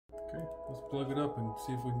let's plug it up and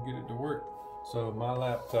see if we can get it to work. So my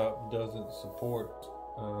laptop doesn't support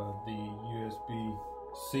the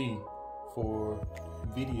USB-C for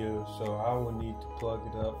video, so I will need to plug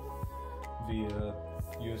it up via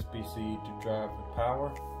USB-C to drive the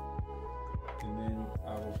power, and then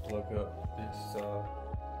I will plug up this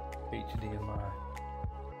HDMI.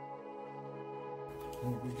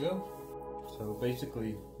 Here we go. So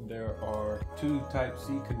basically there are two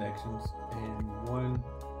Type-C connections and one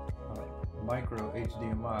micro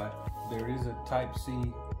HDMI. There is a Type-C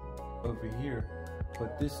over here,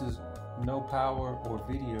 but this is no power or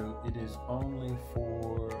video. It is only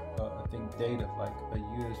for I think data, like a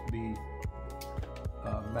USB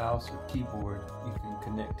mouse or keyboard you can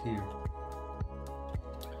connect here.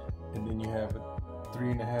 And then you have a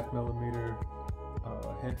 3.5 millimeter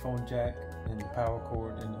headphone jack and the power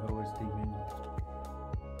cord and the OSD menu.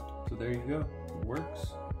 So there you go, it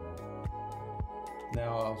works.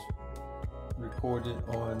 Now I'll record it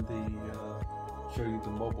on the, show you the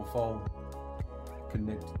mobile phone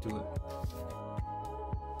connected to it.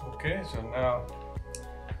 Okay, so now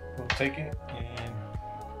we'll take it and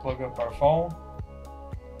plug up our phone.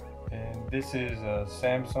 And this is a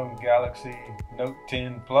Samsung Galaxy Note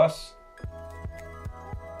 10 Plus.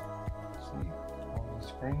 See on the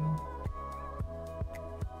screen.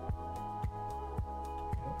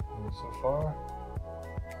 And so far,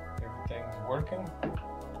 everything's working.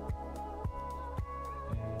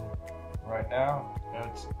 And right now,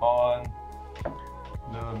 it's on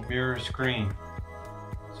the mirror screen.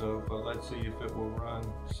 So, but let's see if it will run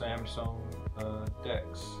Samsung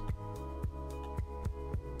Dex.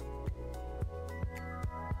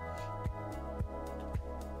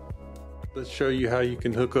 Let's show you how you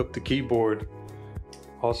can hook up the keyboard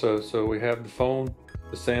also. So we have the phone,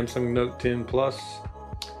 the Samsung Note 10 Plus,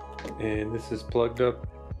 and this is plugged up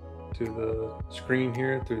to the screen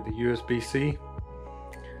here through the USB-C.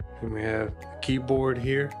 And we have the keyboard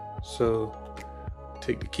here. So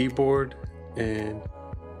take the keyboard and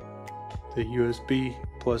the USB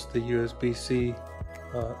plus the USB-C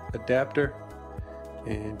adapter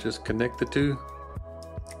and just connect the two.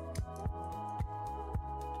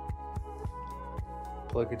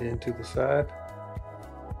 Plug it into the side.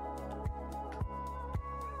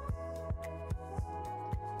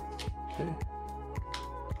 Okay.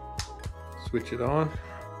 Switch it on.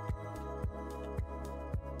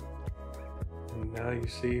 And now you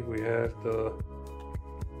see we have the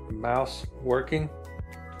mouse working.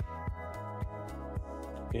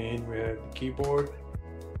 And we have the keyboard.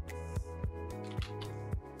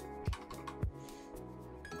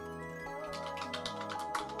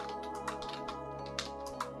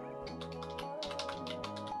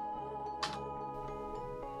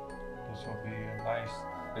 This will be a nice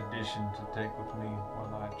addition to take with me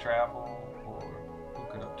when I travel or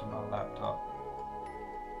hook it up to my laptop.